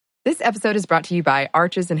This episode is brought to you by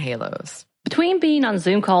Arches and Halos. Between being on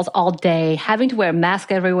Zoom calls all day, having to wear a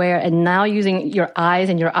mask everywhere, and now using your eyes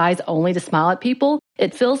and your eyes only to smile at people,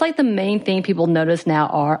 it feels like the main thing people notice now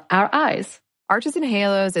are our eyes. Arches and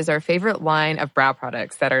Halos is our favorite line of brow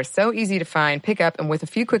products that are so easy to find, pick up, and with a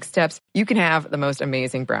few quick steps, you can have the most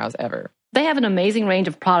amazing brows ever. They have an amazing range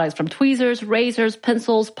of products from tweezers, razors,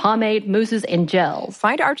 pencils, pomade, mousses, and gels.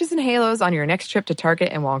 Find Arches and Halos on your next trip to Target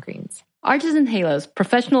and Walgreens. Arches and Halos,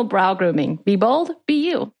 professional brow grooming. Be bold, be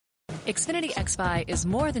you. Xfinity XFi is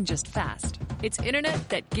more than just fast. It's internet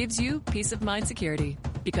that gives you peace of mind security.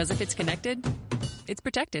 Because if it's connected, it's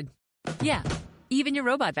protected. Yeah, even your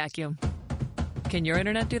robot vacuum. Can your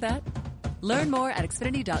internet do that? Learn more at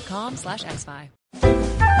xfinity.com/xfi.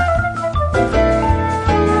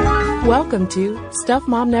 Welcome to Stuff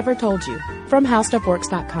Mom Never Told You from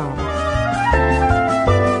HowStuffWorks.com.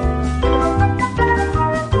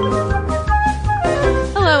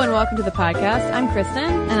 Hello and welcome to the podcast. I'm Kristen.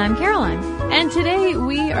 And I'm Caroline. And today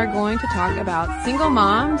we are going to talk about single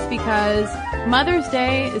moms because Mother's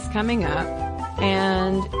Day is coming up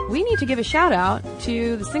and we need to give a shout out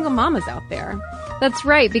to the single mamas out there. That's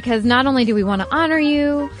right, because not only do we want to honor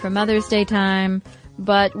you for Mother's Day time,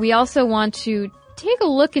 but we also want to take a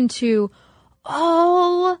look into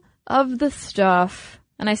all of the stuff,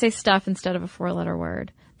 and I say stuff instead of a four-letter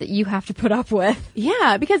word, that you have to put up with.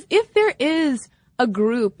 Yeah, because if there is a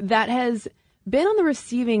group that has been on the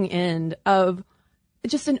receiving end of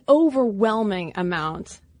just an overwhelming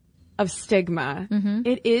amount of stigma,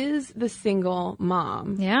 it is the single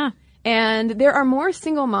mom. Yeah. And there are more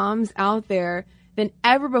single moms out there than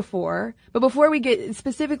ever before. But before we get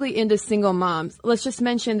specifically into single moms, let's just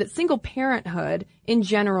mention that single parenthood in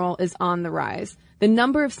general is on the rise. The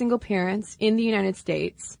number of single parents in the United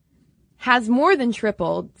States has more than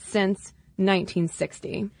tripled since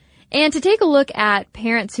 1960. And to take a look at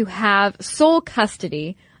parents who have sole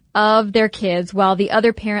custody of their kids while the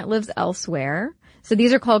other parent lives elsewhere. So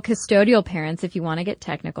these are called custodial parents if you want to get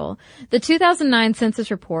technical. The 2009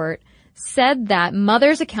 census report said that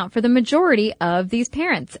mothers account for the majority of these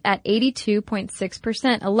parents at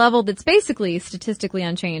 82.6%, a level that's basically statistically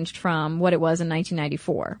unchanged from what it was in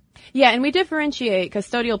 1994. Yeah, and we differentiate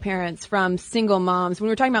custodial parents from single moms. When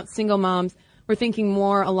we're talking about single moms, we're thinking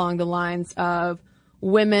more along the lines of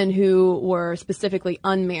women who were specifically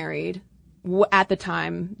unmarried at the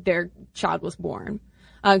time their child was born,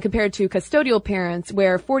 compared to custodial parents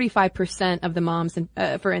where 45% of the moms,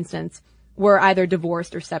 for instance, were either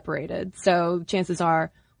divorced or separated. So chances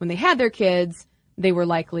are when they had their kids, they were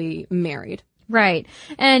likely married. Right.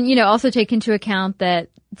 And, also take into account that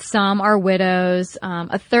some are widows.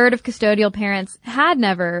 A third of custodial parents had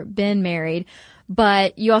never been married.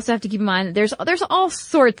 But you also have to keep in mind that there's all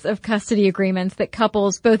sorts of custody agreements that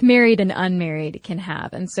couples, both married and unmarried, can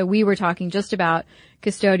have. And so we were talking just about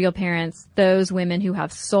custodial parents, those women who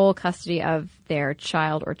have sole custody of their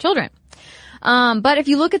child or children. But if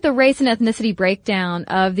you look at the race and ethnicity breakdown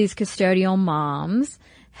of these custodial moms,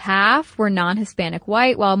 half were non-Hispanic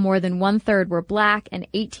white, while more than 1/3 were black and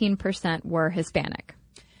 18% were Hispanic.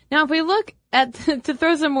 Now, if we look at, to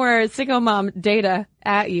throw some more single mom data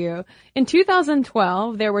at you, in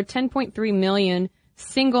 2012, there were 10.3 million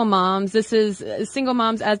single moms. This is single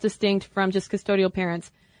moms as distinct from just custodial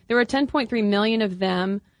parents. There were 10.3 million of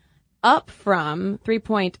them, up from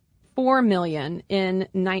 3.4 million in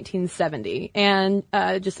 1970. And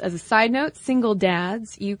just as a side note, single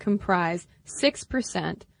dads, you comprise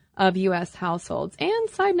 6% of U.S. households. And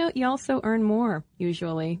side note, you also earn more,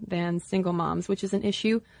 usually, than single moms, which is an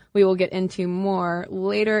issue we will get into more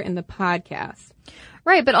later in the podcast.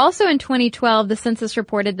 Right, but also in 2012, the census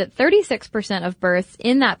reported that 36% of births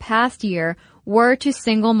in that past year were to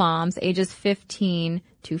single moms ages 15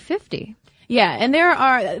 to 50. Yeah, and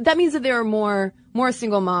that means that there are more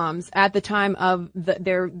single moms at the time of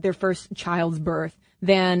their first child's birth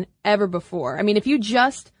than ever before. I mean, if you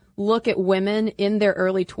just look at women in their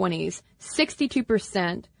early 20s,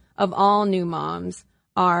 62% of all new moms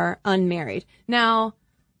are unmarried. Now,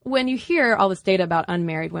 when you hear all this data about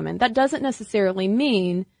unmarried women, that doesn't necessarily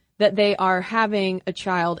mean that they are having a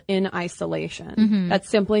child in isolation. Mm-hmm. That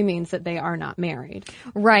simply means that they are not married.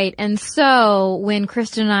 Right. And so when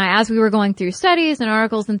Kristen and I, as we were going through studies and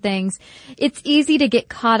articles and things, it's easy to get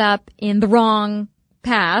caught up in the wrong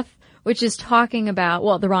path, which is talking about,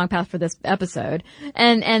 well, the wrong path for this episode.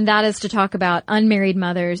 And that is to talk about unmarried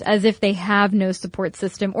mothers as if they have no support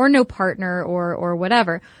system or no partner or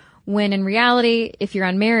whatever. When in reality, if you're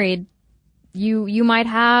unmarried, you might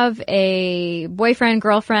have a boyfriend,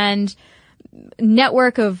 girlfriend,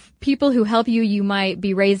 network of people who help you. You might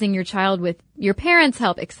be raising your child with your parents'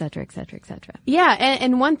 help, et cetera, et cetera, et cetera. Yeah,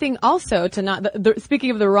 and one thing also to not,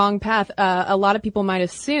 speaking of the wrong path, a lot of people might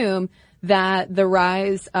assume that the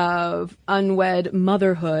rise of unwed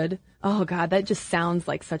motherhood, oh God, that just sounds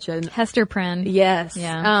like such a... Hester Prynne. Yes.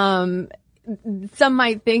 Yeah. Some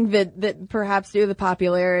might think that perhaps due to the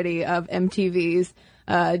popularity of MTV's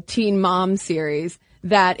Teen Mom series,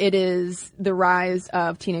 that it is the rise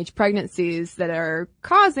of teenage pregnancies that are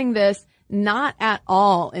causing this. Not at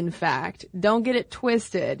all, in fact. Don't get it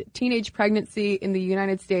twisted. Teenage pregnancy in the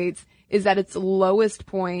United States is at its lowest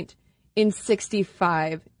point in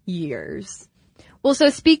 65 years. Well, so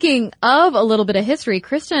speaking of a little bit of history,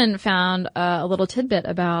 Kristen found a little tidbit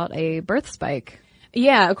about a birth spike.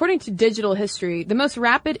 Yeah, according to Digital History, the most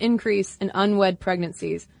rapid increase in unwed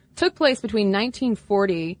pregnancies took place between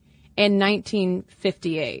 1940 and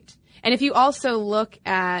 1958. And if you also look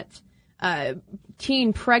at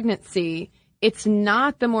teen pregnancy, it's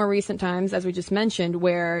not the more recent times, as we just mentioned,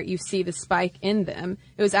 where you see the spike in them.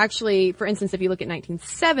 It was actually, for instance, if you look at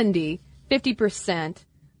 1970, 50%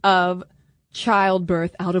 of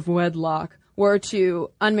childbirth out of wedlock were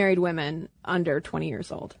to unmarried women under 20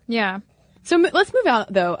 years old. Yeah. So let's move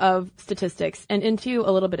out, though, of statistics and into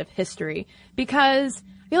a little bit of history, because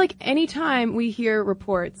I feel like anytime we hear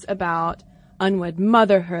reports about unwed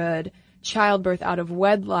motherhood, childbirth out of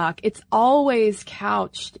wedlock, it's always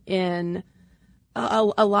couched in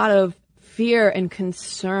a lot of fear and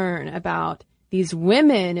concern about these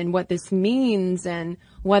women and what this means and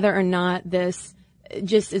whether or not this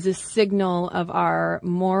just is a signal of our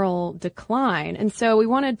moral decline. And so we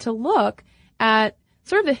wanted to look at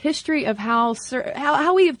sort of the history of how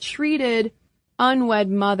we have treated unwed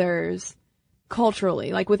mothers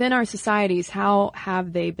culturally, like within our societies. How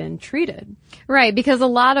have they been treated? Right, because a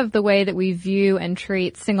lot of the way that we view and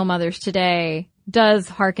treat single mothers today does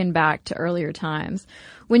harken back to earlier times.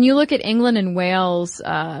 When you look at England and Wales,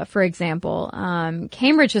 for example,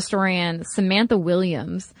 Cambridge historian Samantha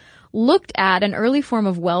Williams looked at an early form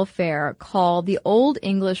of welfare called the Old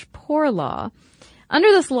English Poor Law. Under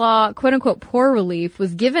this law, quote unquote, poor relief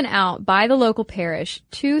was given out by the local parish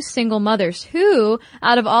to single mothers who,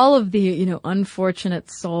 out of all of the, unfortunate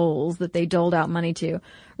souls that they doled out money to,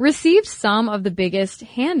 received some of the biggest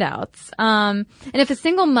handouts. And if a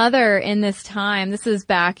single mother in this time, this is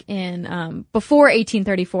back in, before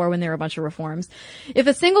 1834 when there were a bunch of reforms, if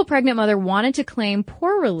a single pregnant mother wanted to claim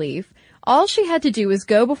poor relief, all she had to do was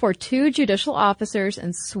go before 2 judicial officers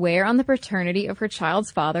and swear on the paternity of her child's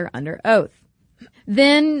father under oath.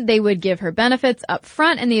 Then they would give her benefits up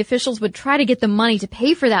front, and the officials would try to get the money to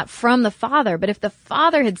pay for that from the father. But if the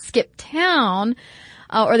father had skipped town,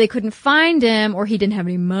 or they couldn't find him, or he didn't have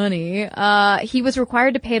any money, he was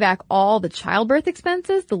required to pay back all the childbirth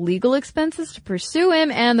expenses, the legal expenses to pursue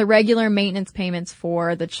him, and the regular maintenance payments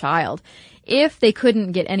for the child. If they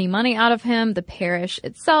couldn't get any money out of him, the parish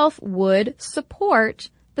itself would support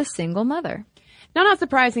the single mother. Now, not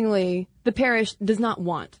surprisingly, the parish does not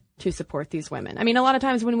want to support these women. I mean, a lot of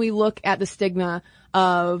times when we look at the stigma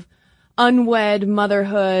of unwed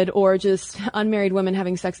motherhood or just unmarried women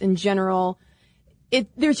having sex in general,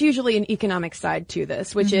 there's usually an economic side to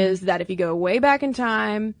this, which is that if you go way back in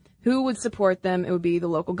time, who would support them? It would be the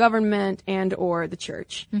local government and or the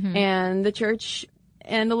church. And the church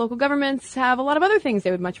and the local governments have a lot of other things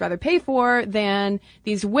they would much rather pay for than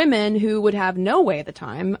these women who would have no way at the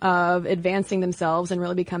time of advancing themselves and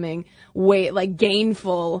really becoming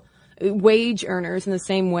gainful wage earners in the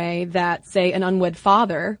same way that, say, an unwed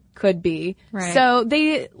father could be. Right. So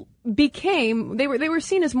they were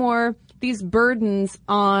seen as more these burdens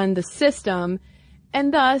on the system,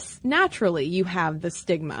 and thus naturally you have the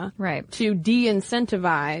stigma to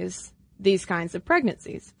de-incentivize these kinds of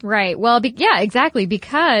pregnancies. Right. Well, yeah, exactly.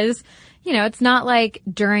 Because, it's not like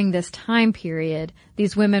during this time period,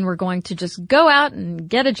 these women were going to just go out and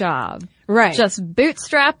get a job. Right. Just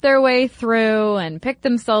bootstrap their way through and pick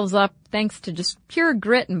themselves up thanks to just pure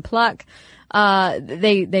grit and pluck.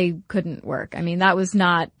 They couldn't work. I mean, that was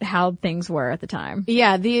not how things were at the time.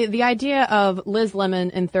 Yeah. The idea of Liz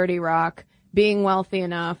Lemon in 30 Rock being wealthy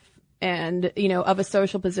enough and, of a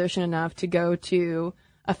social position enough to go to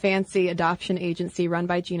a fancy adoption agency run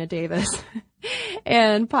by Gina Davis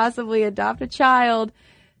and possibly adopt a child,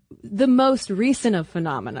 the most recent of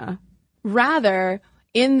phenomena. Rather,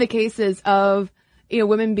 in the cases of,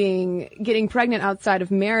 women getting pregnant outside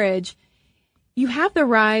of marriage, you have the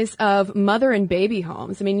rise of mother and baby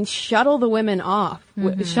homes. I mean, shuttle the women off,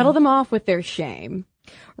 shuttle them off with their shame.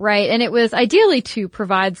 Right. And it was ideally to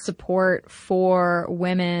provide support for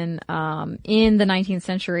women, in the 19th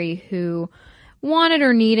century who wanted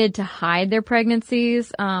or needed to hide their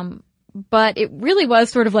pregnancies. But it really was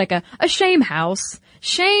sort of like a shame house,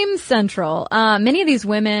 shame central. Many of these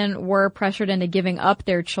women were pressured into giving up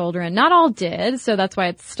their children. Not all did, so that's why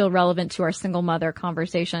it's still relevant to our single mother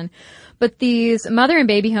conversation. But these mother and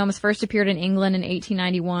baby homes first appeared in England in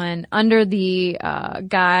 1891 under the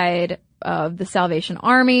guide of the Salvation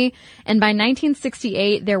Army. And by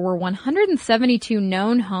 1968, there were 172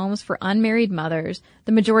 known homes for unmarried mothers,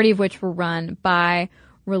 the majority of which were run by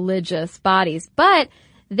religious bodies. But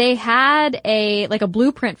they had a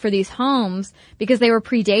blueprint for these homes because they were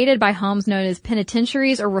predated by homes known as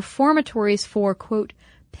penitentiaries or reformatories for, quote,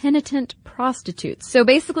 penitent prostitutes. So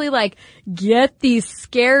basically get these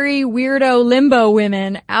scary weirdo limbo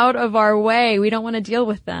women out of our way. We don't want to deal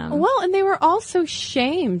with them. Well, and they were also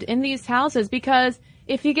shamed in these houses because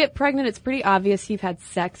if you get pregnant, it's pretty obvious you've had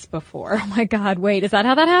sex before. Oh my God, wait, is that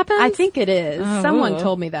how that happens? I think it is. Oh. Someone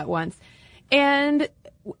told me that once. And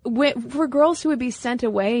for girls who would be sent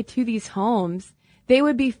away to these homes, they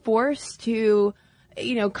would be forced to,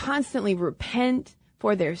 constantly repent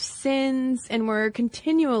for their sins and were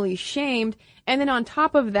continually shamed. And then on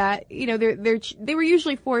top of that, they were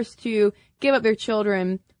usually forced to give up their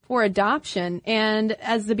children for adoption. And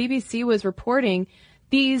as the BBC was reporting,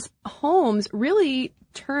 these homes really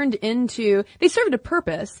they served a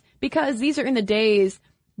purpose because these are in the days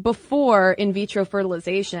before in vitro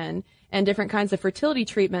fertilization and different kinds of fertility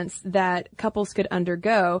treatments that couples could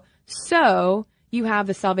undergo. So you have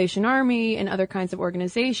the Salvation Army and other kinds of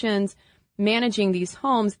organizations managing these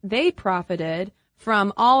homes. They profited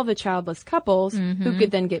from all of the childless couples who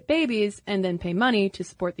could then get babies and then pay money to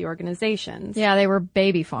support the organizations. Yeah, they were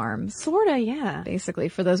baby farms. Sorta, yeah. Basically,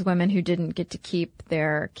 for those women who didn't get to keep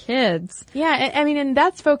their kids. Yeah, and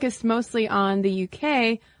that's focused mostly on the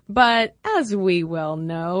UK. But as we well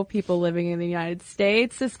know, people living in the United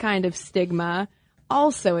States, this kind of stigma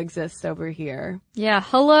also exists over here. Yeah,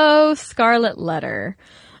 hello, Scarlet Letter.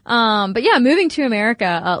 But yeah, moving to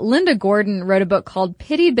America, Linda Gordon wrote a book called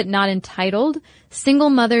Pitied But Not Entitled, Single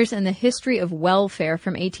Mothers and the History of Welfare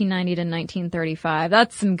from 1890 to 1935.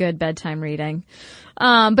 That's some good bedtime reading.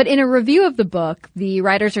 But in a review of the book, the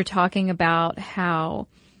writers are talking about how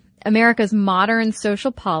America's modern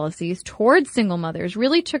social policies towards single mothers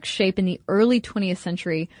really took shape in the early 20th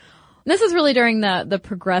century. This is really during the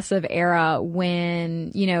progressive era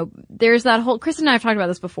when, there's that whole, Kristen and I have talked about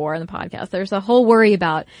this before in the podcast. There's a whole worry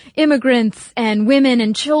about immigrants and women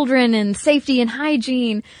and children and safety and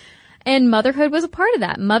hygiene. And motherhood was a part of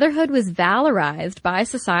that. Motherhood was valorized by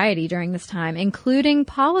society during this time, including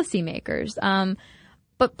policymakers.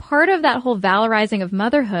 But part of that whole valorizing of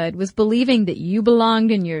motherhood was believing that you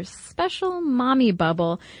belonged in your special mommy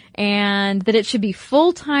bubble and that it should be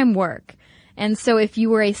full-time work. And so if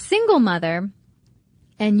you were a single mother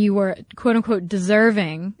and you were, quote unquote,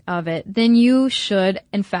 deserving of it, then you should,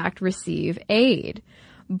 in fact, receive aid.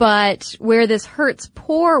 But where this hurts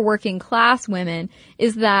poor working class women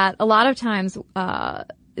is that a lot of times,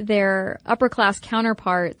 their upper class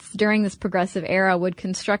counterparts during this progressive era would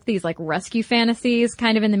construct these rescue fantasies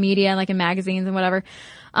kind of in the media, in magazines and whatever,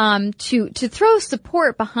 to throw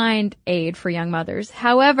support behind aid for young mothers.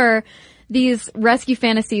 However, these rescue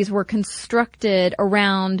fantasies were constructed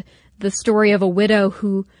around the story of a widow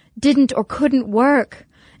who didn't or couldn't work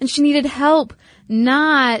and she needed help,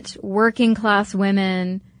 not working class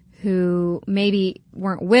women who maybe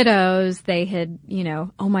weren't widows. They had,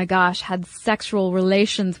 oh my gosh, had sexual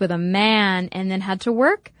relations with a man and then had to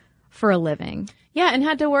work for a living. Yeah, and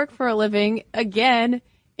had to work for a living again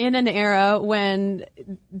in an era when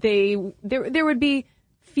there would be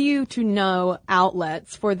few to no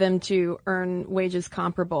outlets for them to earn wages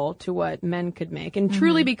comparable to what men could make and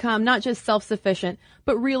truly become not just self-sufficient,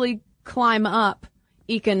 but really climb up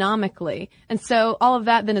economically. And so all of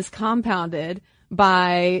that then is compounded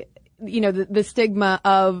by, the stigma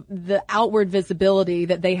of the outward visibility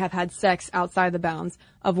that they have had sex outside the bounds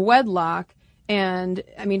of wedlock. And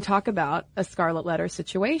talk about a Scarlet Letter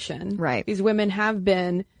situation. Right. These women have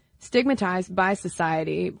been stigmatized by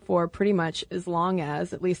society for pretty much as long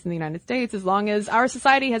as, at least in the United States, as long as our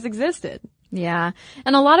society has existed. Yeah.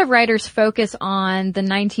 And a lot of writers focus on the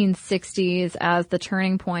 1960s as the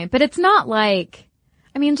turning point, but it's not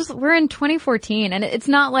we're in 2014 and it's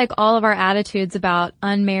not like all of our attitudes about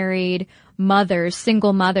unmarried mothers,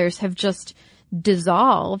 single mothers have just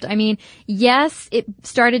dissolved. Yes, it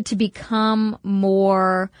started to become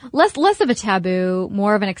less of a taboo,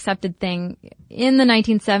 more of an accepted thing in the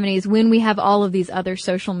 1970s when we have all of these other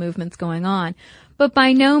social movements going on. But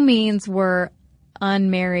by no means were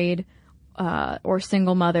unmarried or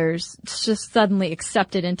single mothers just suddenly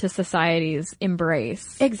accepted into society's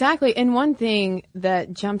embrace. Exactly. And one thing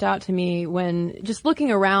that jumped out to me when just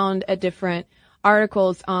looking around at different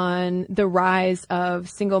articles on the rise of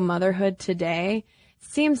single motherhood today,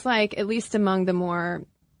 seems like, at least among the more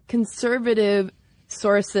conservative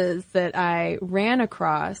sources that I ran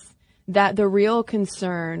across, that the real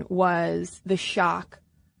concern was the shock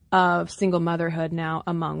of single motherhood now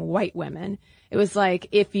among white women. It was like,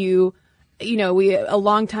 if a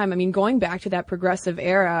long time, I mean, going back to that progressive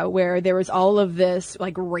era where there was all of this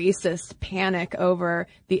like racist panic over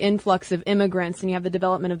the influx of immigrants, and you have the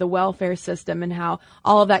development of the welfare system and how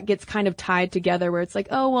all of that gets kind of tied together, where it's like,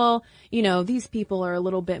 oh, well, these people are a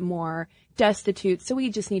little bit more destitute, so we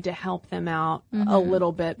just need to help them out a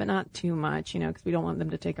little bit, but not too much, because we don't want them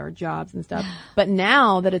to take our jobs and stuff. But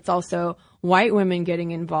now that it's also white women getting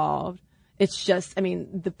involved, it's just, I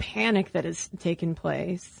mean, the panic that has taken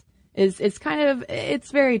place it's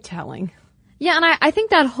very telling. Yeah, and I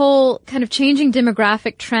think that whole kind of changing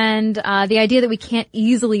demographic trend, the idea that we can't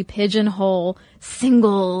easily pigeonhole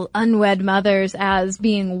single, unwed mothers as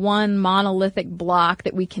being one monolithic block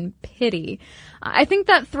that we can pity, I think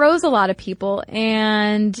that throws a lot of people.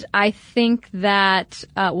 And I think that,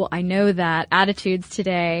 I know that attitudes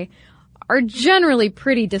today are generally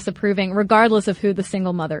pretty disapproving, regardless of who the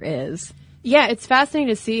single mother is. Yeah, it's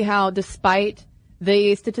fascinating to see how, despite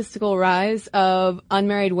the statistical rise of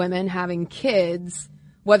unmarried women having kids,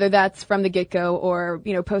 whether that's from the get-go or,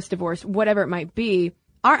 post-divorce, whatever it might be,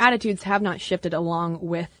 our attitudes have not shifted along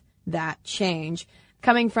with that change.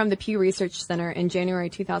 Coming from the Pew Research Center in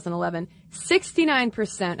January 2011,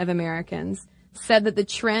 69% of Americans said that the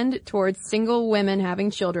trend towards single women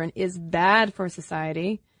having children is bad for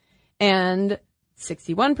society, and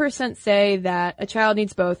 61% say that a child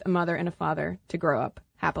needs both a mother and a father to grow up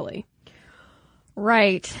happily.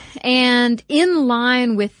 Right. And in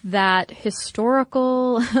line with that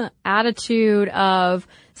historical attitude of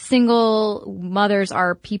single mothers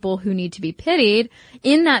are people who need to be pitied,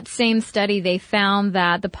 in that same study, they found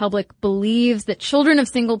that the public believes that children of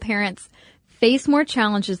single parents face more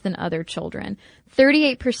challenges than other children.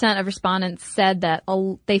 38% of respondents said that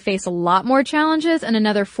they face a lot more challenges, and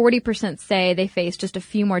another 40% say they face just a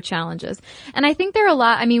few more challenges. And I think there are a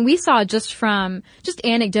lot, we saw just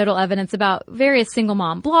anecdotal evidence about various single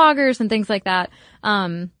mom bloggers and things like that.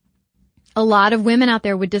 A lot of women out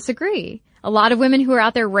there would disagree. A lot of women who are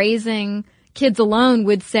out there raising kids alone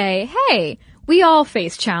would say, hey, we all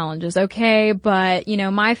face challenges, okay? But,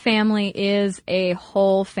 my family is a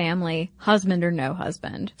whole family, husband or no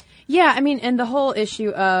husband. Yeah, and the whole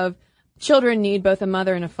issue of children need both a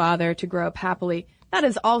mother and a father to grow up happily, that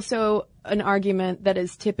is also an argument that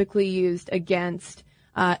is typically used against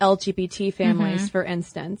LGBT families, for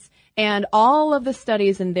instance. And all of the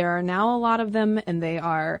studies, and there are now a lot of them, and they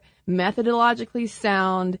are methodologically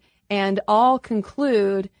sound, and all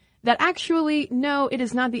conclude that actually, no, it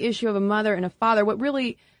is not the issue of a mother and a father. What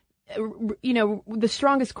really, the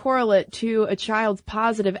strongest correlate to a child's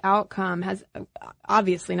positive outcome has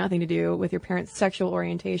obviously nothing to do with your parents' sexual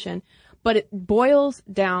orientation, but it boils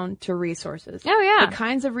down to resources. Oh, yeah. The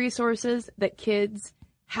kinds of resources that kids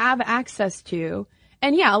have access to.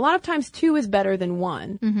 And yeah, a lot of times two is better than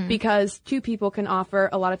one, because two people can offer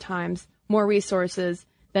a lot of times more resources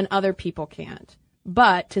than other people can't.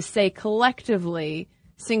 But to say collectively,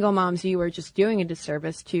 single moms, you are just doing a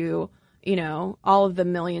disservice to, all of the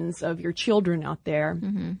millions of your children out there,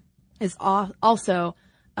 is also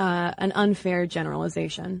an unfair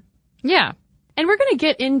generalization. Yeah. And we're going to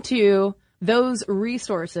get into those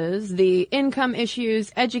resources, the income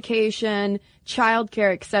issues, education,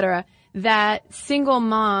 childcare, etc., that single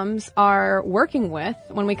moms are working with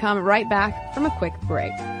when we come right back from a quick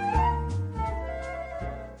break.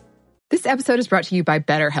 This episode is brought to you by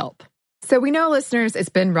BetterHelp. So we know, listeners, it's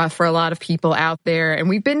been rough for a lot of people out there, and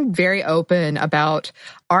we've been very open about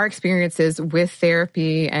our experiences with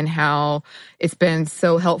therapy and how it's been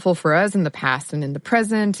so helpful for us in the past and in the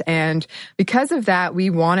present. And because of that, we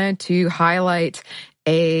wanted to highlight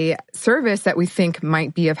a service that we think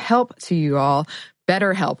might be of help to you all,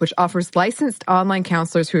 BetterHelp, which offers licensed online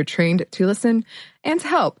counselors who are trained to listen and to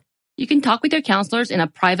help. You can talk with your counselors in a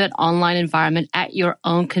private online environment at your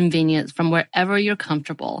own convenience from wherever you're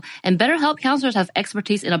comfortable. And BetterHelp counselors have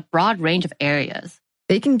expertise in a broad range of areas.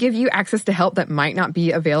 They can give you access to help that might not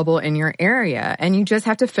be available in your area. And you just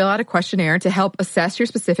have to fill out a questionnaire to help assess your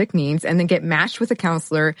specific needs and then get matched with a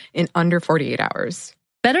counselor in under 48 hours.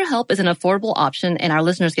 BetterHelp is an affordable option, and our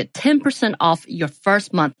listeners get 10% off your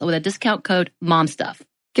first month with a discount code MOMSTUFF.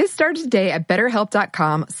 Get started today at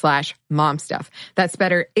BetterHelp.com/momstuff. That's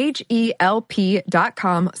better,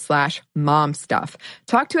 HELP.com/momstuff.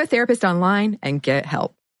 Talk to a therapist online and get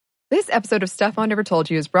help. This episode of Stuff Mom Never Told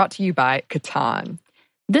You is brought to you by Catan.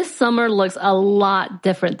 This summer looks a lot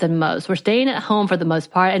different than most. We're staying at home for the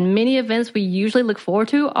most part, and many events we usually look forward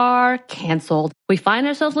to are canceled. We find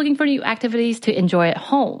ourselves looking for new activities to enjoy at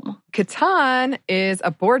home. Catan is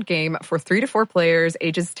a board game for 3 to 4 players,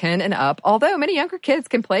 ages 10 and up. Although many younger kids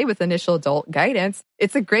can play with initial adult guidance,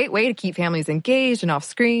 it's a great way to keep families engaged and off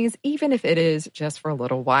screens, even if it is just for a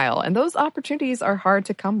little while. And those opportunities are hard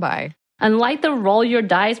to come by. Unlike the roll your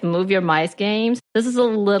dice, move your mice games, this is a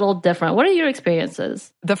little different. What are your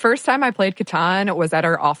experiences? The first time I played Catan was at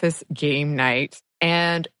our office game night.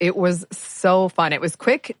 And it was so fun. It was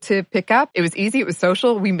quick to pick up. It was easy. It was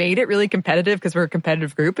social. We made it really competitive because we're a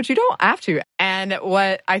competitive group, but you don't have to. And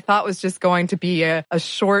what I thought was just going to be a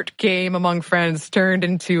short game among friends turned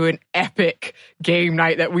into an epic game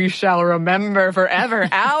night that we shall remember forever.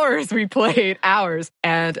 Hours we played, hours.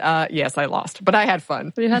 And yes, I lost, but I had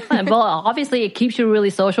fun. You had fun. Well, obviously it keeps you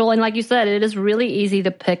really social. And like you said, it is really easy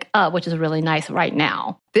to pick up, which is really nice right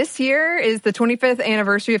now. This year is the 25th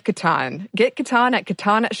anniversary of Catan. Get Catan at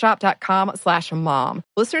catanshop.com/mom.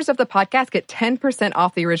 Listeners of the podcast get 10%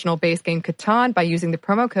 off the original base game Catan by using the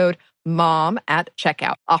promo code MOM at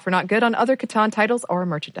checkout. Offer not good on other Catan titles or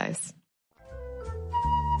merchandise.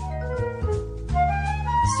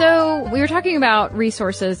 So we were talking about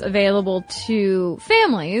resources available to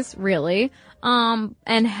families, really,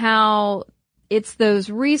 and how it's those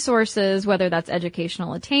resources, whether that's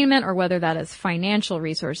educational attainment or whether that is financial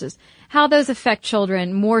resources, how those affect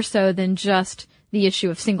children more so than just the issue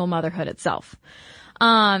of single motherhood itself.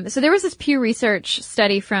 So there was this Pew Research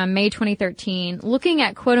study from May 2013 looking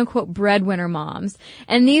at quote unquote breadwinner moms.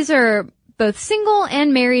 And these are both single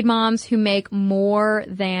and married moms who make more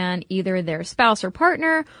than either their spouse or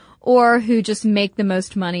partner or who just make the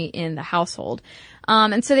most money in the household.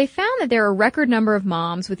 And so they found that there are a record number of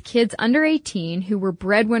moms with kids under 18 who were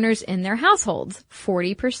breadwinners in their households,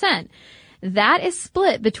 40%. That is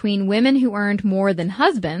split between women who earned more than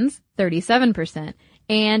husbands, 37%,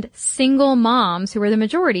 and single moms who were the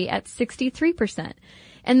majority at 63%.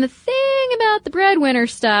 And the thing about the breadwinner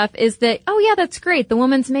stuff is that, oh yeah, that's great. The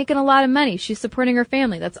woman's making a lot of money. She's supporting her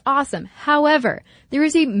family. That's awesome. However, there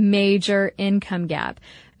is a major income gap.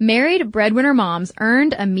 Married breadwinner moms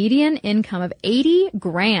earned a median income of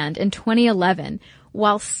 $80,000 in 2011,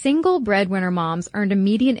 while single breadwinner moms earned a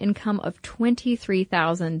median income of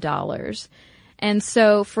 $23,000. And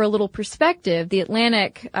so for a little perspective, The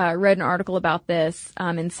Atlantic wrote an article about this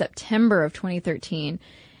in September of 2013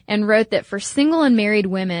 and wrote that for single and married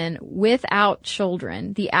women without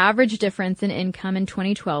children, the average difference in income in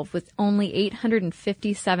 2012 was only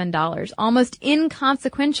 $857, almost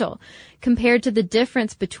inconsequential compared to the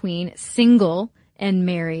difference between single and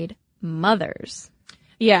married mothers.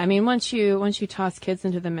 Yeah, I mean, once you toss kids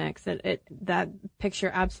into the mix, that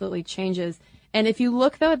picture absolutely changes. And if you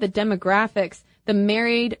look though at the demographics, the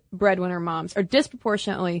married breadwinner moms are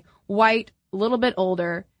disproportionately white, a little bit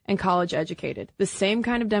older, and college educated. The same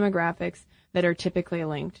kind of demographics that are typically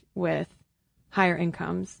linked with higher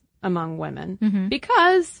incomes among women. Mm-hmm.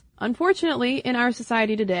 Because, unfortunately, in our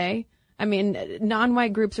society today, I mean,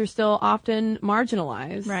 non-white groups are still often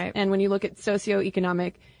marginalized. Right. And when you look at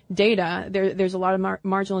socioeconomic data, there's a lot of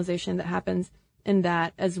marginalization that happens in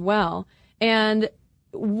that as well. And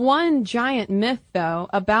one giant myth, though,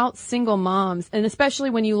 about single moms, and especially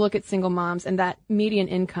when you look at single moms and that median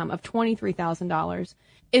income of $23,000,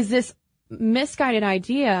 is this misguided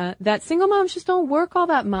idea that single moms just don't work all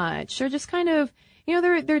that much. They're just kind of,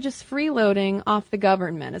 they're just freeloading off the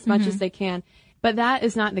government as much as they can. But that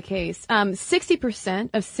is not the case.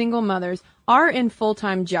 60% of single mothers are in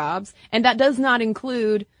full-time jobs, and that does not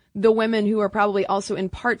include the women who are probably also in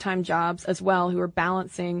part-time jobs as well, who are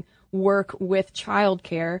balancing work with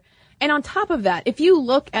childcare. And on top of that, if you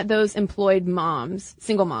look at those employed moms,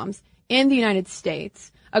 single moms, in the United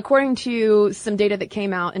States, according to some data that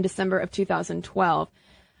came out in December of 2012,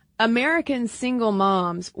 American single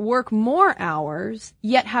moms work more hours,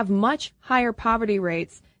 yet have much higher poverty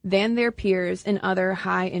rates than their peers in other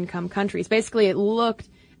high-income countries. Basically, it looked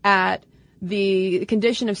at the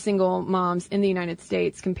condition of single moms in the United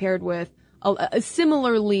States compared with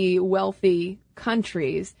similarly wealthy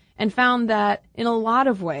countries and found that in a lot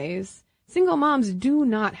of ways, single moms do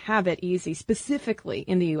not have it easy, specifically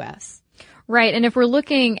in the U.S. Right. And if we're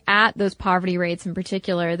looking at those poverty rates in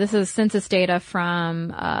particular, this is census data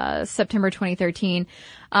from September 2013.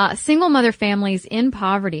 Single mother families in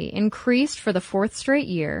poverty increased for the fourth straight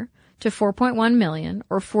year to 4.1 million,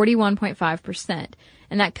 or 41.5%.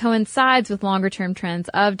 and that coincides with longer-term trends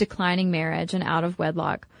of declining marriage and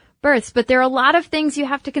out-of-wedlock births. But there are a lot of things you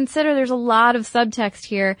have to consider. There's a lot of subtext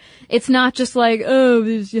here. It's not just like, oh,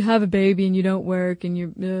 you have a baby and you don't work and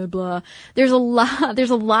you blah. There's a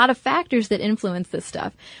lot of factors that influence this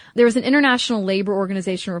stuff. There was an International Labor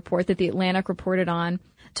Organization report that The Atlantic reported on,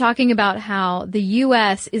 talking about how the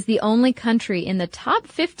U.S. is the only country in the top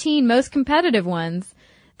 15 most competitive ones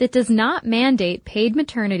that does not mandate paid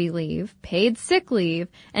maternity leave, paid sick leave,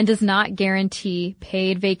 and does not guarantee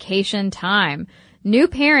paid vacation time. New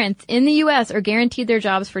parents in the U.S. are guaranteed their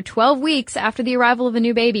jobs for 12 weeks after the arrival of a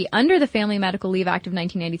new baby under the Family Medical Leave Act of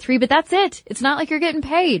 1993, but that's it. It's not like you're getting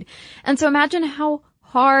paid. And so imagine how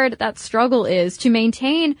hard that struggle is to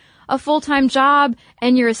maintain a full-time job,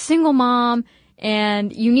 and you're a single mom,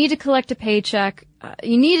 and you need to collect a paycheck.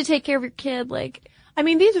 You need to take care of your kid. I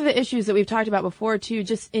mean, these are the issues that we've talked about before, too,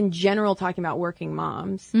 just in general talking about working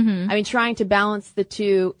moms. Mm-hmm. I mean, trying to balance the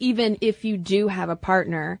two, even if you do have a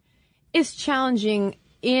partner, is challenging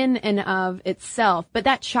in and of itself. But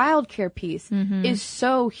that childcare piece is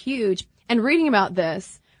so huge. And reading about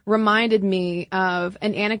this reminded me of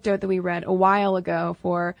an anecdote that we read a while ago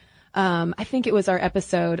for, I think it was our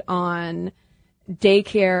episode on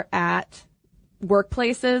daycare at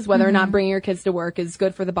workplaces, whether or not bringing your kids to work is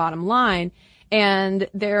good for the bottom line. And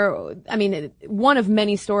one of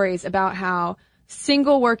many stories about how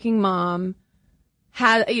single working mom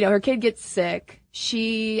had, her kid gets sick.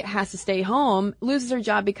 She has to stay home, loses her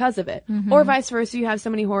job because of it. Or vice versa. You have so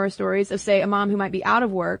many horror stories of, say, a mom who might be out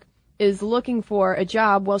of work is looking for a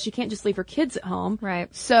job. Well, she can't just leave her kids at home.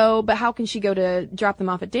 Right. So, but how can she go to drop them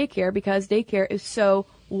off at daycare? Because daycare is so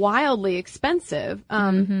wildly expensive.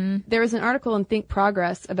 There was an article in Think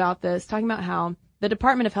Progress about this, talking about how the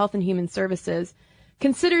Department of Health and Human Services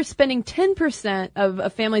considers spending 10% of a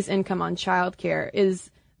family's income on childcare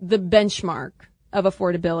is the benchmark of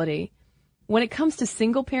affordability. When it comes to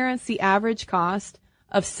single parents, the average cost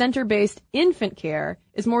of center-based infant care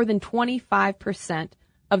is more than 25%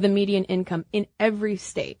 of the median income in every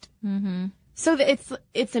state. So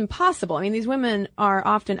it's impossible. I mean, these women are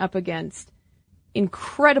often up against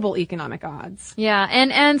incredible economic odds. Yeah,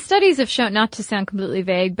 and studies have shown, not to sound completely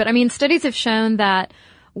vague, but I mean, studies have shown that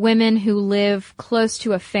women who live close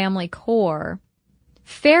to a family core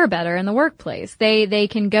fare better in the workplace. They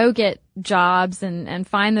can go get jobs and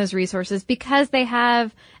find those resources because they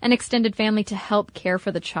have an extended family to help care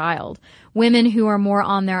for the child. Women who are more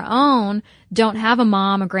on their own don't have a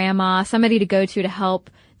mom, a grandma, somebody to go to help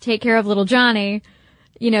take care of little Johnny.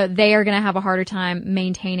 They are going to have a harder time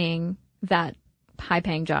maintaining that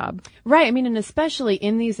high-paying job. Right. I mean, and especially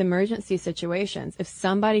in these emergency situations, if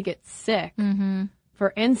somebody gets sick,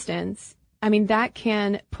 for instance, I mean, that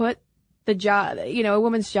can put the job, a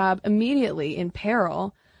woman's job immediately in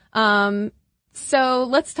peril. So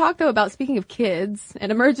let's talk, though, about, speaking of kids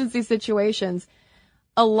and emergency situations,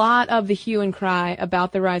 a lot of the hue and cry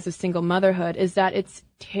about the rise of single motherhood is that it's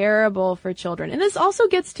terrible for children. And this also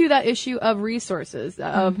gets to that issue of resources,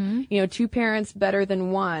 of, two parents better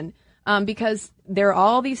than one. Because there are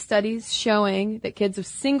all these studies showing that kids of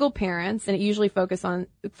single parents, and it usually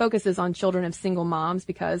focuses on children of single moms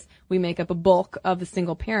because we make up a bulk of the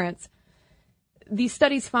single parents. These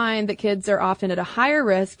studies find that kids are often at a higher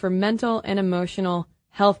risk for mental and emotional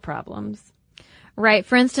health problems. Right.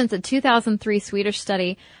 For instance, a 2003 Swedish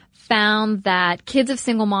study found that kids of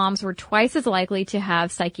single moms were twice as likely to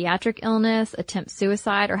have psychiatric illness, attempt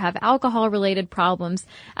suicide, or have alcohol-related problems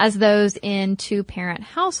as those in two-parent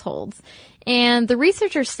households. And the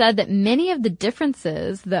researchers said that many of the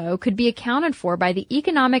differences, though, could be accounted for by the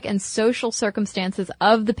economic and social circumstances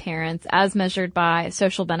of the parents as measured by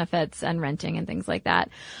social benefits and renting and things like that.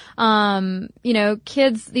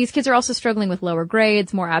 These kids are also struggling with lower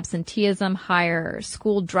grades, more absenteeism, higher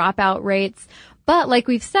school dropout rates. But like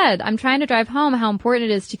we've said, I'm trying to drive home how important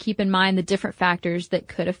it is to keep in mind the different factors that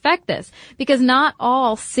could affect this, because not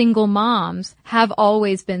all single moms have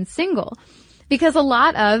always been single. Because a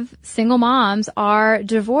lot of single moms are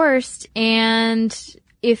divorced, and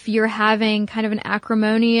if you're having kind of an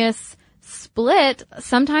acrimonious split,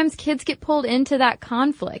 sometimes kids get pulled into that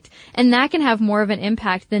conflict, and that can have more of an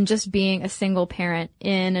impact than just being a single parent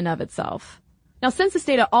in and of itself. Now, census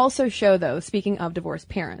data also show, though, speaking of divorced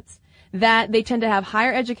parents, that they tend to have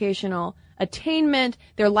higher educational attainment,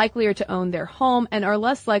 they're likelier to own their home, and are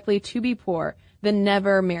less likely to be poor than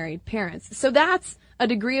never married parents. So that's a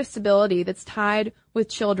degree of stability that's tied with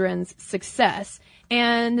children's success.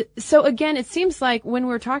 And so again, it seems like when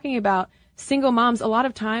we're talking about single moms, a lot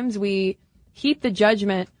of times we heap the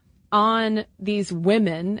judgment on these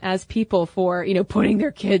women as people for, putting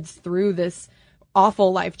their kids through this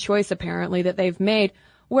awful life choice, apparently, that they've made.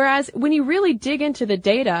 Whereas when you really dig into the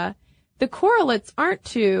data, the correlates aren't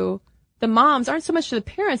to the moms, aren't so much to the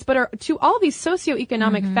parents, but are to all these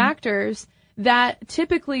socioeconomic factors that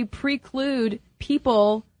typically preclude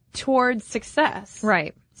people towards success.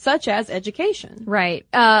 Right. Such as education. Right.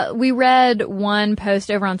 We read one post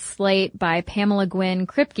over on Slate by Pamela Gwynn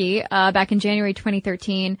Kripke, back in January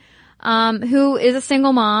 2013, who is a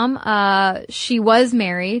single mom. She was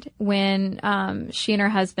married when, she and her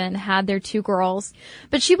husband had their 2 girls,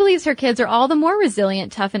 but she believes her kids are all the more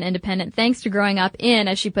resilient, tough, and independent thanks to growing up in,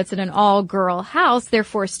 as she puts it, an all-girl house. They're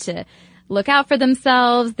forced to look out for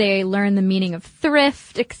themselves. They learn the meaning of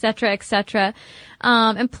thrift, et cetera, et cetera.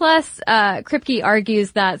 And plus, Kripke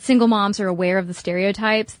argues that single moms are aware of the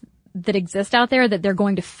stereotypes that exist out there, that they're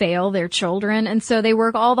going to fail their children. And so they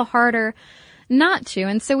work all the harder not to.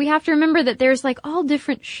 And so we have to remember that there's like all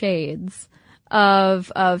different shades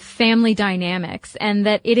of family dynamics, and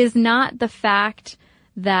that it is not the fact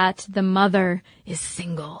that the mother is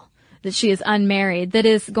single, that she is unmarried, that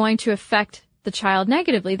is going to affect the child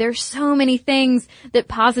negatively. There's so many things that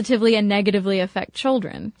positively and negatively affect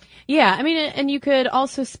children. Yeah, I mean, and you could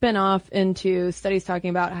also spin off into studies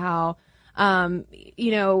talking about how,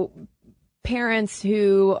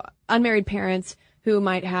 unmarried parents who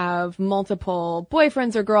might have multiple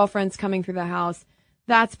boyfriends or girlfriends coming through the house,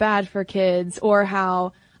 that's bad for kids, or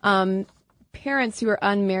how, parents who are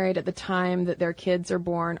unmarried at the time that their kids are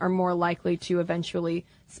born are more likely to eventually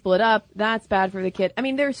split up. That's bad for the kid. I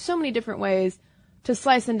mean, there's so many different ways to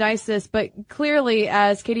slice and dice this, but clearly,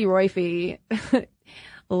 as Katie Roiphe,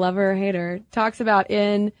 lover or hater, talks about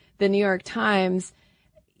in the New York Times,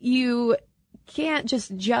 you can't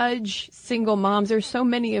just judge single moms. There's so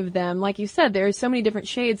many of them. Like you said, there's so many different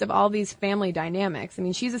shades of all these family dynamics. I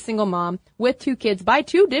mean, she's a single mom with 2 kids by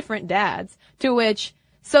 2 different dads, to which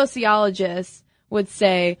sociologists would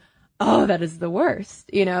say, oh, that is the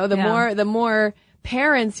worst. You know, the more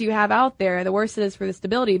parents you have out there, the worse it is for the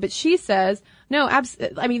stability. But she says, no,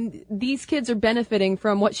 I mean, these kids are benefiting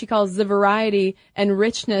from what she calls the variety and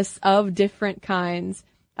richness of different kinds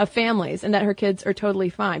of families, and that her kids are totally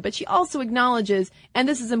fine. But she also acknowledges, and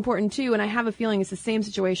this is important too, and I have a feeling it's the same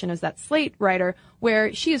situation as that Slate writer,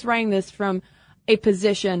 where she is writing this from a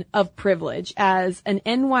position of privilege as an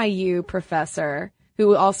NYU professor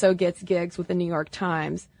who also gets gigs with the New York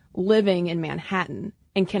Times, living in Manhattan,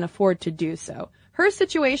 and can afford to do so. Her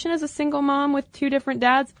situation as a single mom with 2 different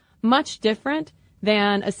dads, much different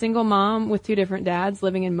than a single mom with 2 different dads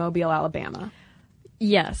living in Mobile, Alabama.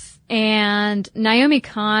 Yes. And Naomi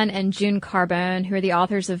Kahn and June Carbone, who are the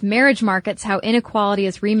authors of Marriage Markets, How Inequality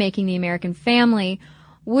is Remaking the American Family,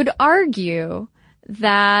 would argue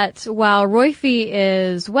that while Roiphe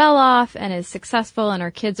is well off and is successful and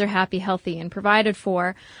her kids are happy, healthy, and provided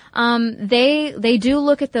for, they do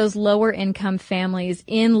look at those lower income families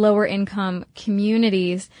in lower income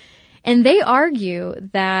communities, and they argue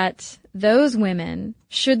that those women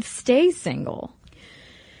should stay single.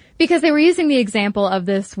 Because they were using the example of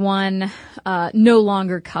this one no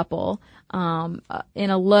longer couple in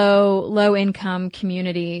a low income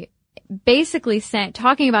community, basically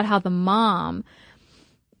talking about how the mom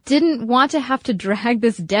didn't want to have to drag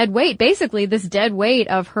this dead weight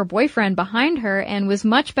of her boyfriend behind her, and was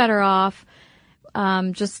much better off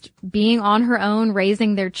just being on her own,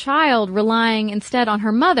 raising their child, relying instead on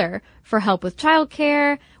her mother for help with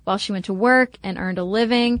childcare while she went to work and earned a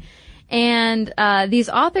living. And these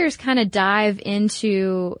authors kind of dive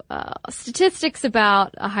into statistics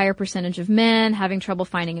about a higher percentage of men having trouble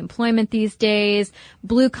finding employment these days,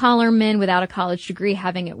 blue-collar men without a college degree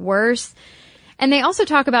having it worse. And they also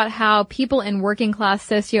talk about how people in working-class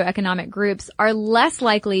socioeconomic groups are less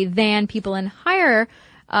likely than people in higher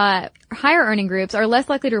earning groups are less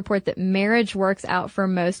likely to report that marriage works out for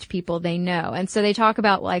most people they know. And so they talk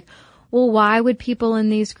about, like, well, why would people in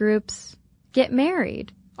these groups get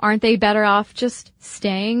married? Aren't they better off just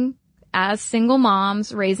staying as single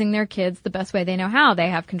moms, raising their kids the best way they know how? They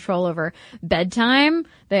have control over bedtime.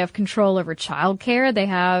 They have control over childcare. They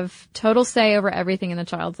have total say over everything in the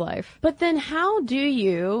child's life. But then how do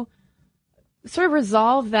you sort of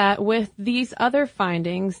resolve that with these other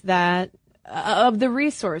findings that of the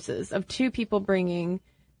resources of 2 people bringing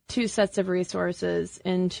 2 sets of resources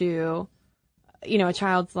into, a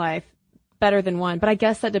child's life better than one? But I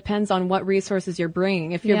guess that depends on what resources you're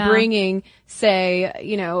bringing. If you're bringing, say,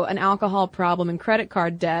 an alcohol problem and credit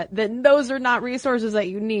card debt, then those are not resources that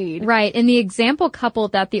you need. Right. In the example couple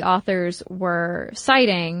that the authors were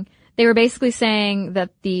citing, they were basically saying that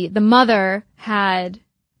the mother had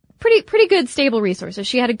pretty good stable resources.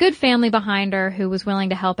 She had a good family behind her who was willing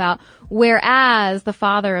to help out, whereas the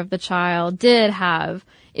father of the child did have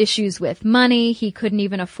issues with money. He couldn't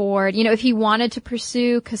even afford, if he wanted to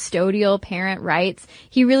pursue custodial parent rights,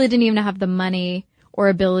 he really didn't even have the money or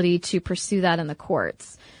ability to pursue that in the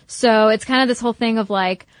courts. So it's kind of this whole thing of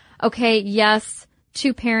like, okay, yes,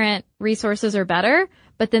 2-parent resources are better,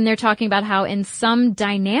 but then they're talking about how in some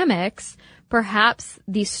dynamics, perhaps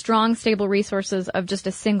the strong, stable resources of just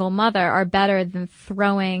a single mother are better than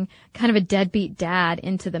throwing kind of a deadbeat dad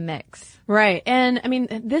into the mix. Right. And I mean,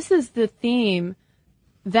 this is the theme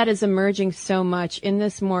that is emerging so much in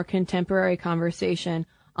this more contemporary conversation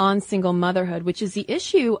on single motherhood, which is the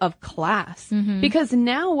issue of class. Because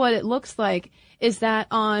now what it looks like is that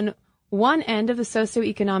on one end of the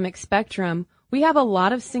socioeconomic spectrum, we have a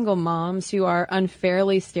lot of single moms who are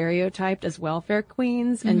unfairly stereotyped as welfare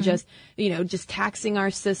queens and just taxing our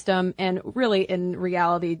system and really in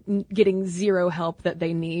reality getting zero help that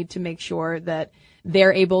they need to make sure that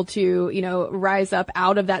they're able to, rise up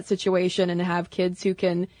out of that situation and have kids who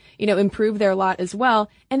can, improve their lot as well.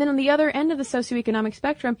 And then on the other end of the socioeconomic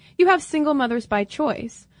spectrum, you have single mothers by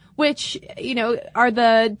choice, which, are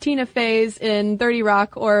the Tina Feys in 30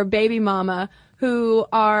 Rock or Baby Mama who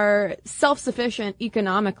are self-sufficient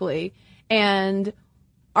economically and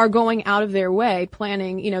are going out of their way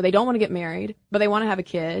planning, they don't want to get married, but they want to have a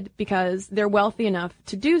kid because they're wealthy enough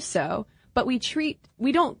to do so. But we treat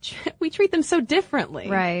them so differently.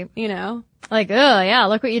 Right. Like, oh yeah,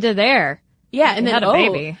 look what you did there. Yeah. And you then, had a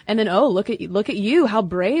baby. And then, look at you. How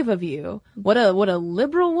brave of you. What a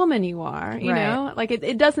liberal woman you are. You know, like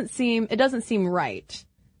it doesn't seem right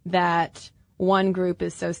that one group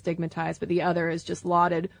is so stigmatized, but the other is just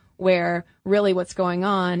lauded, where really what's going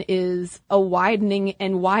on is a widening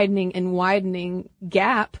and widening and widening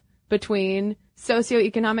gap between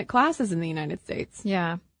socioeconomic classes in the United States.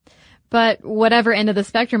 Yeah. But whatever end of the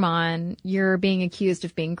spectrum on, you're being accused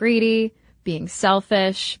of being greedy, being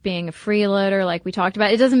selfish, being a freeloader, like we talked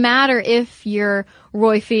about. It doesn't matter if you're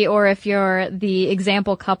Roifi or if you're the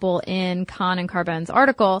example couple in Kahn and Carbone's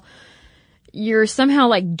article. You're somehow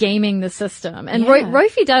like gaming the system. And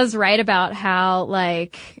Roifi does write about how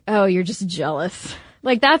like, oh, you're just jealous.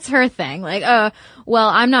 Like that's her thing. Like, well,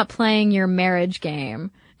 I'm not playing your marriage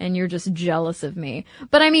game and you're just jealous of me.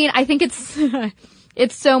 But I mean, I think it's,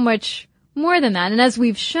 it's so much more than that. And as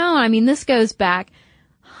we've shown, I mean, this goes back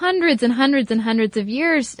hundreds and hundreds and hundreds of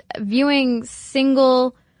years, viewing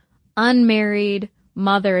single, unmarried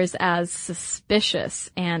mothers as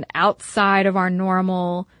suspicious and outside of our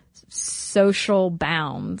normal social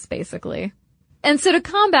bounds, basically. And so to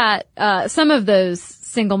combat some of those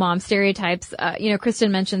single mom stereotypes,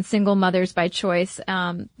 Kristen mentioned Single Mothers by Choice.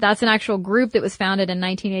 That's an actual group that was founded in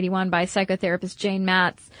 1981 by psychotherapist Jane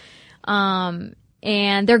Matz.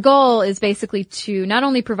 And their goal is basically to not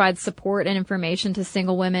only provide support and information to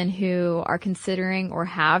single women who are considering or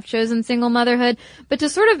have chosen single motherhood, but to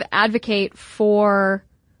sort of advocate for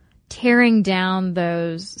tearing down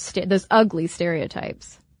those ugly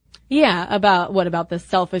stereotypes. Yeah, about the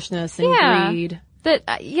selfishness and greed?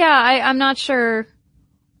 I'm not sure.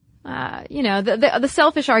 The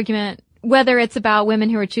selfish argument, whether it's about women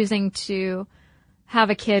who are choosing to have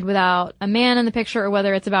a kid without a man in the picture, or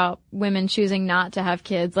whether it's about women choosing not to have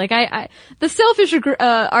kids. Like the selfish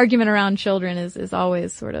argument around children is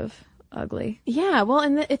always sort of ugly. Yeah, well,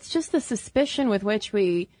 and it's just the suspicion with which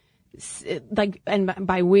we, and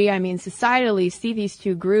by we I mean societally, see these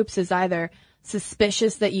two groups as either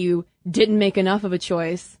suspicious that you didn't make enough of a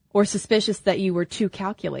choice or suspicious that you were too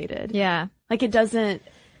calculated. Yeah. Like it doesn't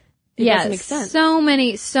make sense. So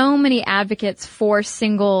many advocates for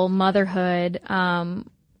single motherhood. And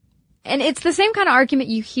it's the same kind of argument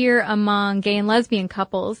you hear among gay and lesbian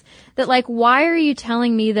couples that like, why are you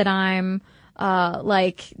telling me that I'm,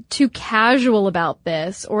 too casual about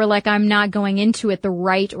this, or like I'm not going into it the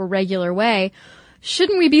right or regular way?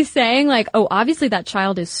 Shouldn't we be saying like, oh, obviously that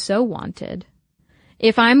child is so wanted.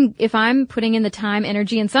 If I'm putting in the time,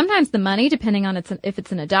 energy, and sometimes the money, depending on if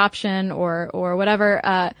it's an adoption or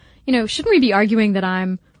whatever, shouldn't we be arguing that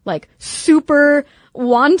I'm like super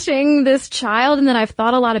wanting this child and that I've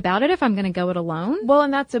thought a lot about it if I'm going to go it alone? Well,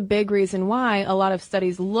 and that's a big reason why a lot of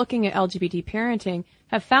studies looking at LGBT parenting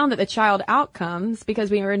have found that the child outcomes, because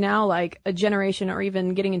we are now like a generation or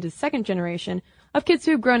even getting into second generation of kids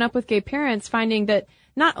who have grown up with gay parents, finding that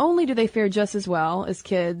not only do they fare just as well as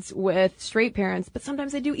kids with straight parents, but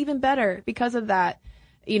sometimes they do even better because of that,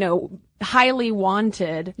 highly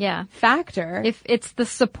wanted factor. If it's the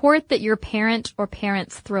support that your parent or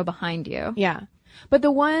parents throw behind you. Yeah. But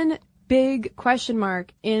the one big question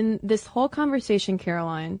mark in this whole conversation,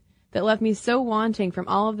 Caroline, that left me so wanting from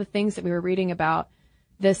all of the things that we were reading about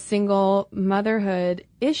this single motherhood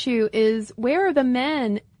issue is, where are the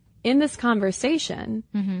men in this conversation?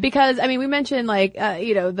 Because, I mean, we mentioned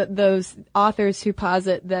those authors who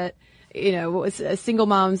posit that, single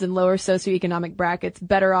moms in lower socioeconomic brackets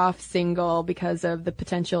better off single because of the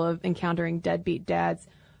potential of encountering deadbeat dads.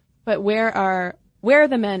 But where are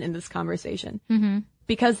the men in this conversation?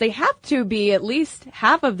 Because they have to be at least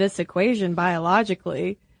half of this equation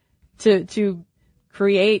biologically to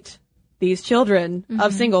create these children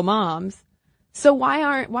of single moms. So why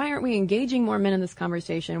aren't we engaging more men in this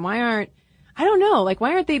conversation? Why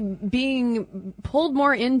aren't they being pulled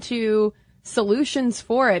more into solutions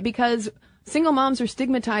for it? Because single moms are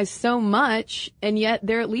stigmatized so much, and yet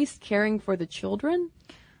they're at least caring for the children.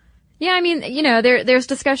 Yeah, I mean, there's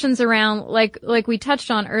discussions around, like we touched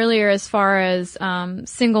on earlier, as far as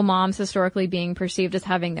single moms historically being perceived as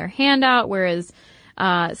having their hand out, whereas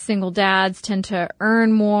single dads tend to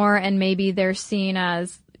earn more, and maybe they're seen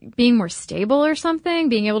as being more stable or something,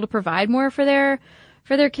 being able to provide more for their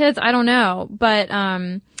kids. I don't know. But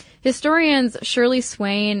historians Shirley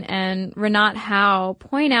Swain and Renat Howe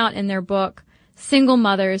point out in their book, Single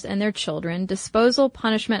Mothers and Their Children, Disposal,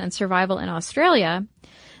 Punishment, and Survival in Australia,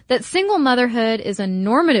 that single motherhood is a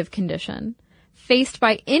normative condition faced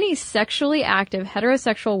by any sexually active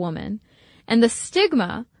heterosexual woman, and the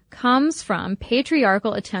stigma comes from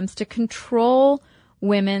patriarchal attempts to control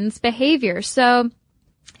women's behavior. So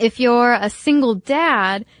if you're a single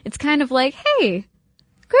dad, it's kind of like, hey,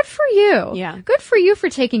 good for you. Yeah. Good for you for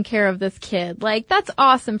taking care of this kid. Like, that's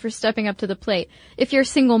awesome for stepping up to the plate. If you're a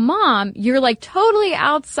single mom, you're like totally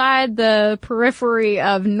outside the periphery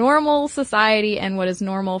of normal society and what is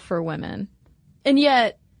normal for women. And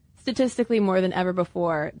yet, statistically more than ever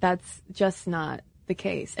before, that's just not the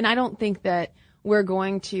case. And I don't think that we're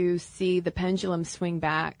going to see the pendulum swing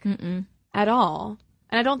back at all.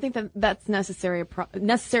 And I don't think that that's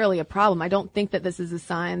necessarily a problem. I don't think that this is a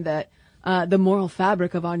sign that the moral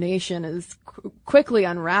fabric of our nation is quickly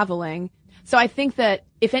unraveling. So I think that,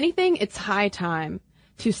 if anything, it's high time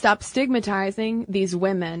to stop stigmatizing these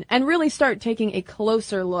women and really start taking a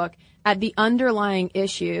closer look at the underlying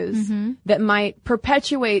issues that might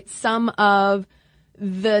perpetuate some of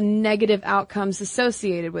the negative outcomes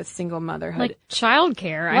associated with single motherhood. Like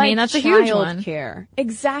childcare. I mean, that's a huge one. Childcare.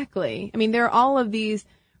 Exactly. I mean, there are all of these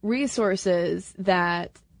resources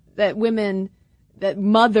that women, that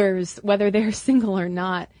mothers, whether they're single or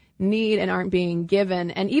not, need and aren't being given.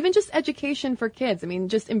 And even just education for kids. I mean,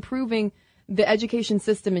 just improving the education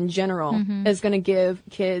system in general is going to give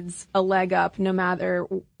kids a leg up, no matter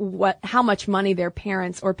how much money their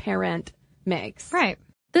parents or parent makes. Right.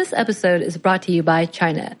 This episode is brought to you by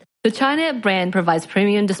Chinet. The Chinet brand provides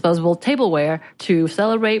premium disposable tableware to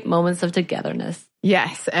celebrate moments of togetherness.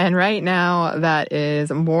 Yes, and right now that is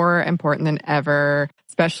more important than ever,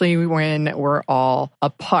 especially when we're all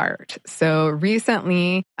apart. So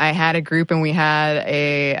recently I had a group and we had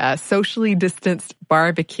a socially distanced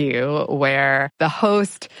barbecue where the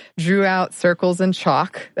host drew out circles and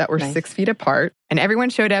chalk that were 6 feet apart. And everyone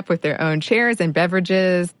showed up with their own chairs and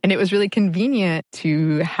beverages. And it was really convenient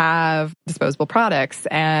to have disposable products.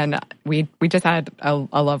 And we just had a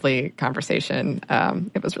lovely conversation.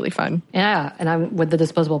 It was really fun. Yeah, and with the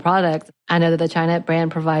disposable products, I know that the Chinet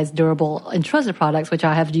brand provides durable and trusted products, which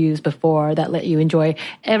I have used before, that let you enjoy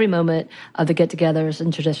every moment of the get-togethers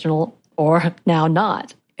in traditional or now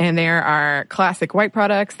not. And there are classic white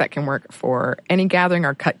products that can work for any gathering,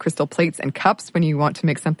 or cut crystal plates and cups when you want to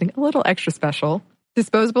make something a little extra special.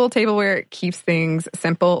 Disposable tableware keeps things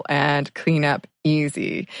simple and cleanup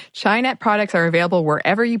easy. Chinet products are available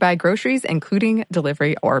wherever you buy groceries, including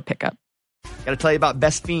delivery or pickup. Got to tell you about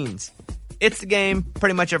Best Fiends. It's the game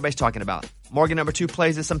pretty much everybody's talking about. Morgan number 2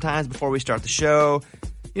 plays this sometimes before we start the show.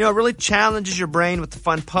 You know, it really challenges your brain with the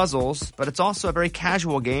fun puzzles, but it's also a very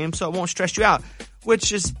casual game, so it won't stress you out,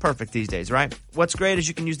 which is perfect these days, right? What's great is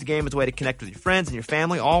you can use the game as a way to connect with your friends and your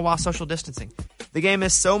family, all while social distancing. The game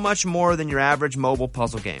is so much more than your average mobile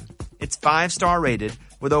puzzle game. It's 5-star rated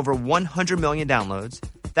with over 100 million downloads,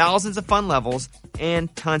 thousands of fun levels,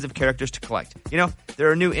 and tons of characters to collect. You know, there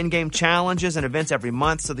are new in-game challenges and events every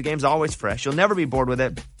month, so the game's always fresh. You'll never be bored with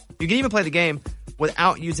it. You can even play the game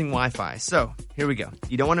without using Wi-Fi. So, here we go.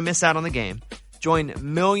 You don't want to miss out on the game. Join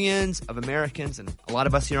millions of Americans and a lot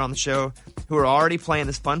of us here on the show who are already playing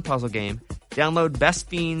this fun puzzle game. Download Best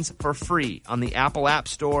Fiends for free on the Apple App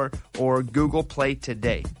Store or Google Play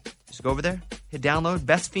today. Just go over there, hit download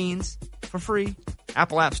Best Fiends for free,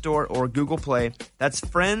 Apple App Store or Google Play. That's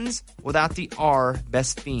Friends without the R,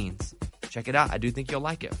 Best Fiends. Check it out. I do think you'll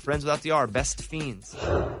like it. Friends without the R, Best Fiends.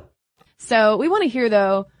 So we want to hear,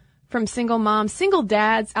 though, from single moms, single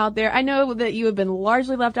dads out there. I know that you have been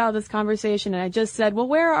largely left out of this conversation, and I just said, well,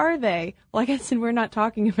 where are they? Like I said, we're not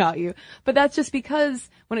talking about you. But that's just because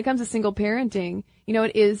when it comes to single parenting, you know,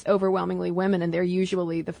 it is overwhelmingly women, and they're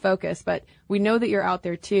usually the focus. But we know that you're out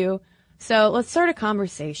there too. So let's start a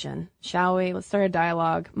conversation, shall we? Let's start a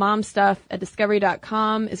dialogue.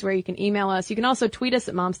 Momstuff@discovery.com is where you can email us. You can also tweet us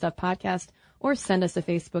at momstuffpodcast or send us a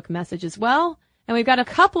Facebook message as well. And we've got a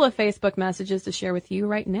couple of Facebook messages to share with you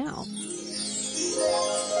right now.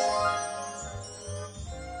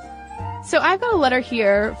 So I've got a letter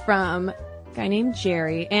here from a guy named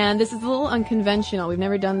Jerry, and this is a little unconventional. We've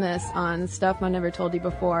never done this on Stuff Mom Never Told You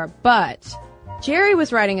before, but Jerry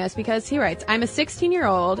was writing us because he writes, I'm a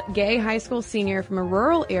 16-year-old gay high school senior from a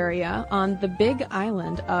rural area on the Big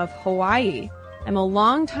Island of Hawaii. I'm a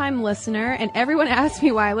long-time listener, and everyone asks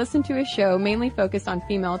me why I listen to a show mainly focused on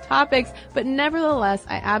female topics, but nevertheless,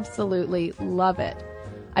 I absolutely love it.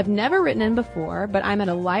 I've never written in before, but I'm at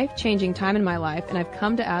a life-changing time in my life, and I've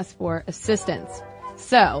come to ask for assistance.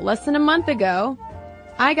 So, less than a month ago,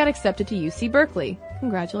 I got accepted to UC Berkeley.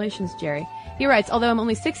 Congratulations, Jerry. He writes, although I'm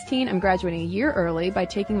only 16, I'm graduating a year early by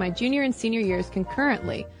taking my junior and senior years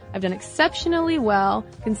concurrently. I've done exceptionally well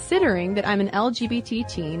considering that I'm an LGBT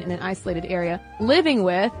teen in an isolated area living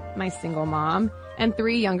with my single mom and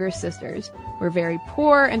 3 younger sisters. We're very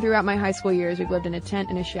poor, and throughout my high school years, we've lived in a tent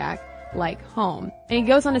in a shack like home. And he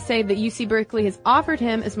goes on to say that UC Berkeley has offered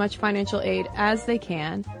him as much financial aid as they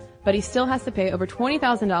can, but he still has to pay over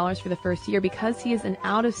 $20,000 for the first year because he is an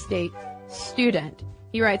out-of-state student.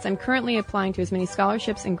 He writes, I'm currently applying to as many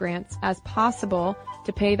scholarships and grants as possible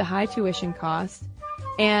to pay the high tuition costs.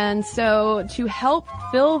 And so to help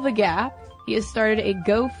fill the gap, he has started a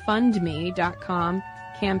GoFundMe.com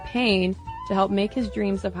campaign to help make his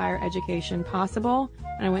dreams of higher education possible.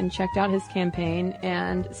 And I went and checked out his campaign.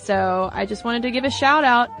 And so I just wanted to give a shout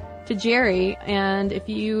out to Jerry. And if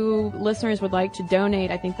you listeners would like to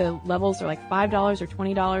donate, I think the levels are like $5 or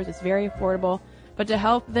 $20. It's very affordable. But to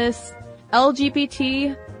help this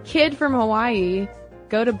LGBT kid from Hawaii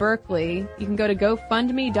go to Berkeley, you can go to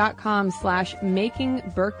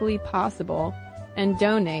GoFundMe.com/makingberkeleypossible and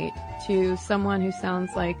donate to someone who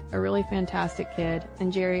sounds like a really fantastic kid.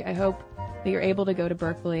 And Jerry, I hope that you're able to go to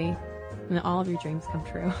Berkeley and that all of your dreams come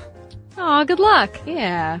true. Aw, good luck.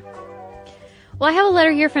 Yeah. Well, I have a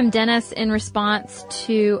letter here from Dennis in response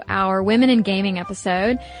to our Women in Gaming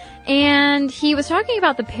episode. And he was talking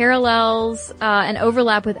about the parallels and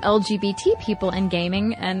overlap with LGBT people in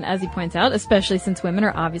gaming. And as he points out, especially since women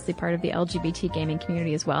are obviously part of the LGBT gaming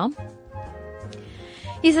community as well.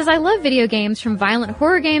 He says, I love video games, from violent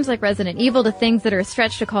horror games like Resident Evil to things that are a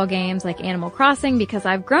stretch to call games like Animal Crossing, because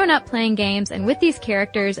I've grown up playing games and with these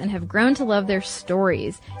characters and have grown to love their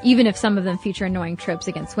stories, even if some of them feature annoying tropes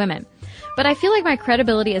against women. But I feel like my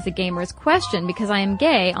credibility as a gamer is questioned because I am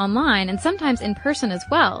gay online and sometimes in person as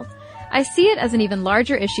well. I see it as an even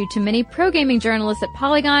larger issue to many pro-gaming journalists at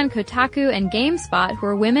Polygon, Kotaku, and GameSpot who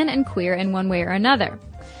are women and queer in one way or another.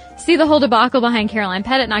 See the whole debacle behind Caroline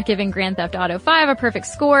Pettit not giving Grand Theft Auto 5 a perfect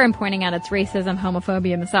score and pointing out its racism,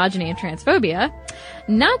 homophobia, misogyny, and transphobia.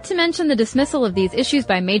 Not to mention the dismissal of these issues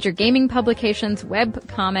by major gaming publications, web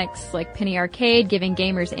comics like Penny Arcade giving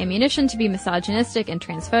gamers ammunition to be misogynistic and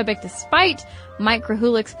transphobic despite Mike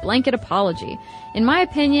Krahulik's blanket apology. In my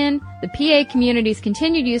opinion, the PA community's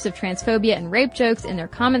continued use of transphobia and rape jokes in their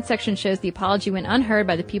comment section shows the apology went unheard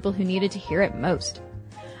by the people who needed to hear it most.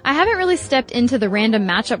 I haven't really stepped into the random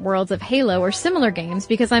matchup worlds of Halo or similar games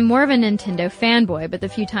because I'm more of a Nintendo fanboy, but the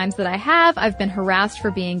few times that I have, I've been harassed for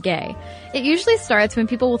being gay. It usually starts when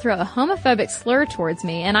people will throw a homophobic slur towards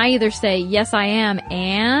me, and I either say, yes I am,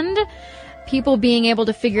 and people being able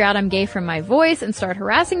to figure out I'm gay from my voice and start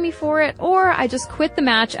harassing me for it, or I just quit the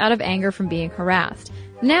match out of anger from being harassed.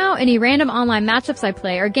 Now, any random online matchups I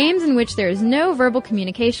play are games in which there is no verbal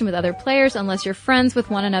communication with other players unless you're friends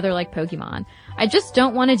with one another like Pokemon. I just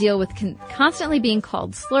don't want to deal with constantly being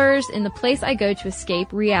called slurs in the place I go to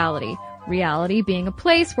escape reality. Reality being a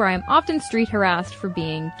place where I am often street harassed for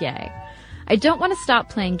being gay. I don't want to stop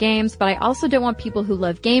playing games, but I also don't want people who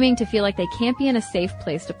love gaming to feel like they can't be in a safe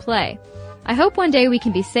place to play. I hope one day we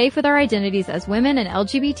can be safe with our identities as women and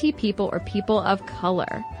LGBT people or people of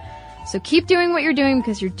color. So keep doing what you're doing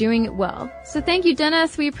because you're doing it well. So thank you,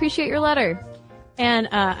 Dennis. We appreciate your letter. And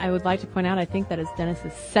I would like to point out, I think that is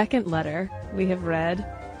Dennis's second letter we have read.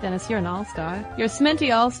 Dennis, you're an all-star. You're a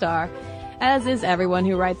Sminty all-star, as is everyone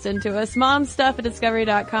who writes into us.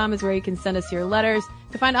 Momstuff@discovery.com is where you can send us your letters.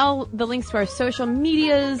 To find all the links to our social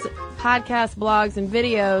medias, podcasts, blogs, and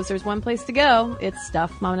videos, there's one place to go. It's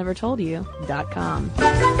StuffMomNeverToldYou.com.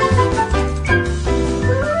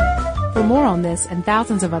 For more on this and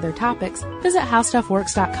thousands of other topics, visit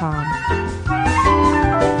howstuffworks.com.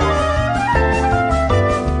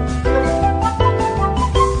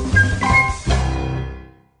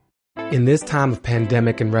 In this time of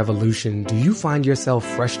pandemic and revolution, do you find yourself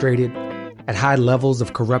frustrated at high levels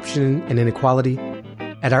of corruption and inequality,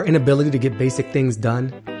 at our inability to get basic things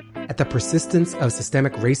done, at the persistence of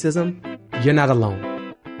systemic racism? You're not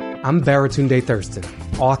alone. I'm Baratunde Thurston,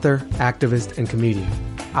 author, activist, and comedian.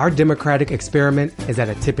 Our democratic experiment is at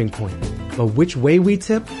a tipping point, but which way we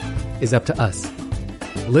tip is up to us.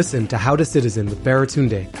 Listen to How to Citizen with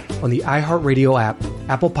Baratunde on the iHeartRadio app,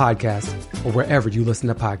 Apple Podcasts, or wherever you listen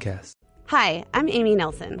to podcasts. Hi, I'm Amy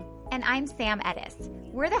Nelson. And I'm Sam Edis.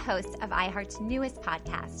 We're the hosts of iHeart's newest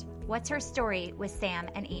podcast, What's Her Story with Sam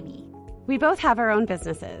and Amy. We both have our own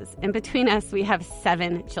businesses, and between us, we have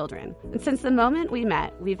 7 children. And since the moment we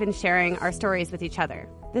met, we've been sharing our stories with each other.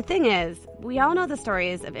 The thing is, we all know the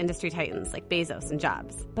stories of industry titans like Bezos and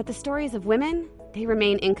Jobs, but the stories of women, they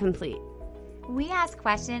remain incomplete. We ask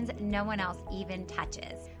questions no one else even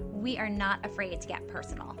touches. We are not afraid to get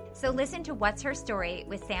personal. So listen to What's Her Story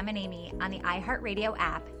with Sam and Amy on the iHeartRadio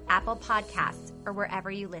app, Apple Podcasts, or wherever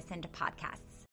you listen to podcasts.